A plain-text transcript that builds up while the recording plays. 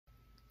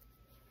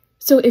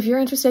So if you're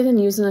interested in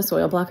using a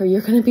soil blocker,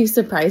 you're going to be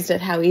surprised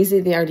at how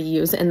easy they are to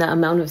use and the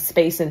amount of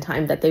space and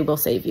time that they will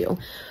save you.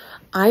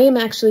 I am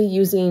actually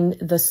using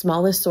the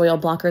smallest soil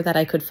blocker that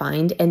I could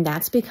find, and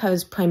that's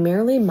because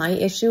primarily my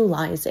issue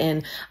lies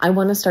in I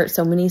want to start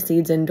so many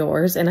seeds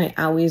indoors and I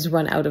always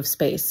run out of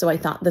space. So I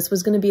thought this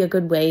was going to be a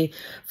good way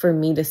for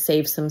me to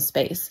save some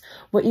space.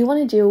 What you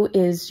want to do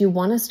is you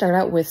want to start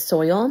out with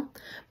soil,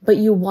 but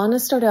you want to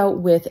start out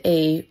with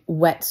a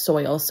wet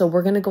soil. So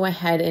we're going to go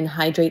ahead and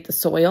hydrate the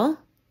soil.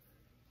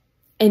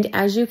 And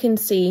as you can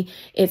see,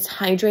 it's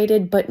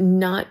hydrated, but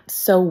not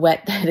so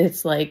wet that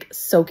it's like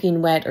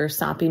soaking wet or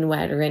sopping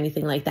wet or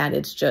anything like that.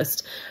 It's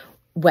just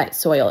wet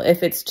soil.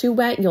 If it's too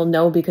wet, you'll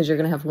know because you're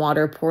going to have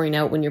water pouring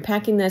out when you're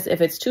packing this.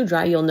 If it's too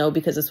dry, you'll know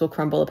because this will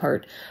crumble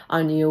apart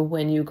on you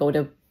when you go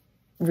to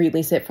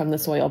release it from the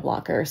soil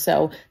blocker.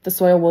 So the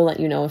soil will let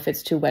you know if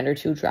it's too wet or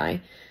too dry.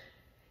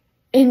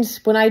 And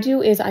what I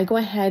do is I go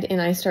ahead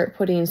and I start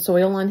putting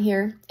soil on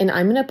here, and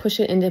I'm going to push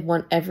it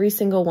into every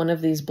single one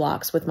of these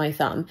blocks with my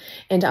thumb.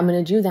 And I'm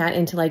going to do that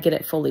until I get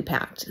it fully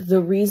packed.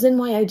 The reason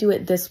why I do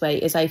it this way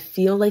is I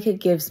feel like it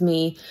gives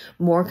me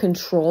more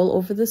control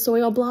over the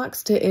soil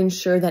blocks to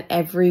ensure that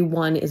every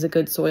one is a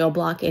good soil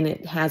block and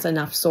it has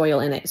enough soil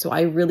in it. So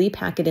I really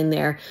pack it in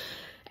there.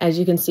 As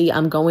you can see,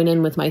 I'm going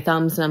in with my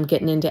thumbs and I'm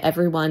getting into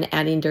every one,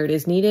 adding dirt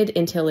as needed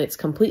until it's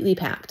completely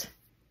packed.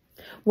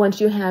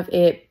 Once you have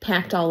it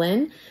packed all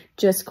in,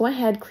 just go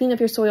ahead, clean up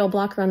your soil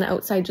blocker on the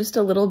outside just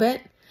a little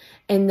bit,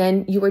 and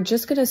then you are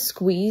just going to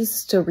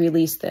squeeze to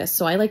release this.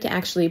 So I like to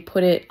actually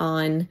put it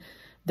on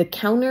the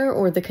counter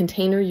or the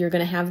container you're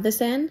going to have this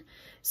in,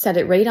 set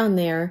it right on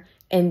there,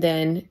 and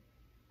then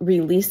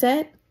release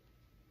it.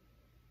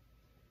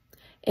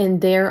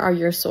 And there are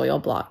your soil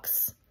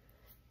blocks.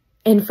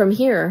 And from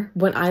here,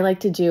 what I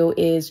like to do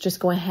is just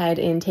go ahead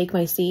and take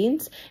my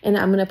seeds, and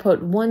I'm going to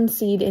put one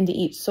seed into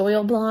each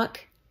soil block.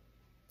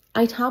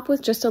 I top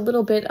with just a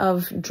little bit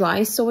of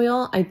dry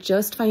soil. I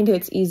just find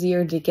it's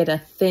easier to get a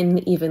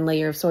thin, even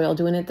layer of soil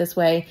doing it this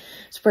way.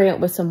 Spray it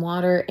with some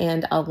water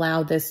and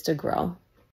allow this to grow.